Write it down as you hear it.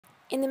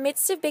In the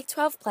midst of Big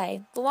 12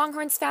 play, the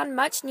Longhorns found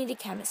much-needed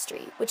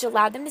chemistry, which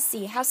allowed them to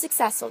see how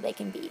successful they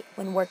can be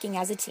when working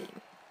as a team.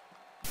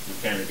 We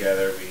came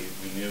together,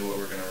 we knew what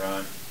we were going to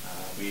run,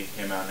 we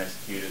came out and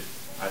executed.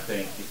 I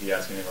think if you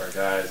ask any of our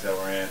guys that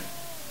were in,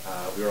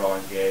 we were all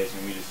engaged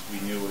and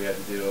we knew what we had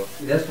to do.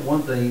 That's the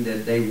one thing,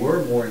 that they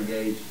were more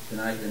engaged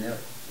tonight than ever.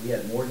 We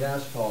had more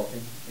guys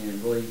talking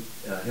and really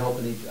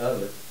helping each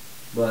other.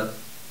 But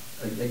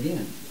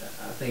again,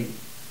 I think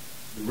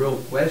the real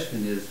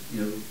question is,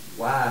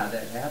 why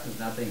that happens.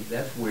 And I think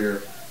that's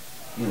where,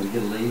 we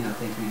get a lead, and I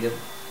think we get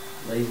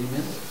lazy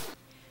mentally.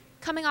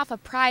 Coming off a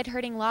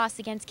pride-hurting loss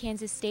against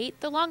Kansas State,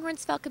 the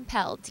Longhorns felt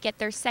compelled to get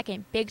their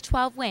second Big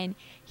 12 win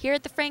here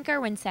at the Frank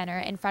Erwin Center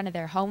in front of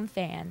their home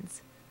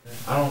fans.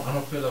 I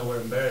don't feel like we're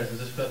embarrassed. I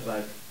just felt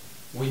like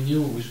we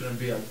knew we shouldn't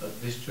be at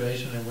this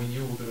situation, and we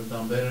knew we could have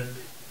done better.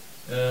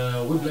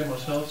 We blame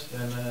ourselves,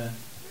 and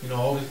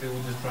obviously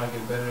we just try to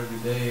get better every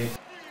day.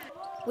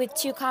 With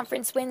 2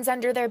 conference wins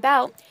under their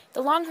belt,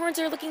 the Longhorns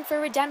are looking for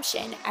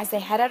redemption as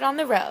they head out on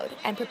the road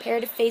and prepare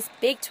to face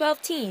Big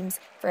 12 teams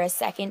for a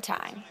second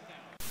time.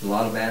 There's a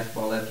lot of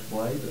basketball left to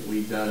play, but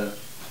we've got to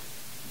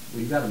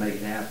make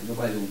it happen.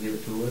 Nobody's going to give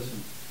it to us.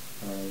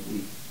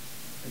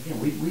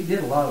 And we did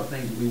a lot of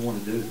things that we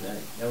want to do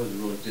today. That was a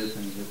really good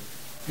thing.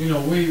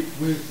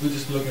 We're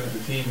just looking at the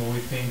team, and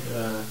we think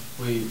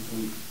we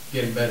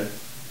getting better.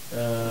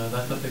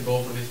 That's not the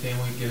goal for this team.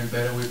 We're getting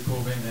better. We're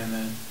improving,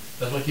 and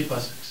that's what keeps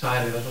us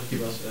excited. That's what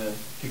keeps us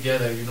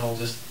together.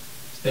 Just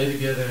stay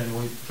together, and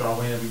we try to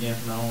win every game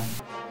from now on.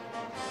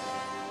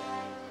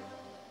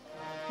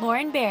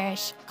 Lauren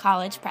Barash,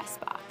 College Press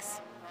Box.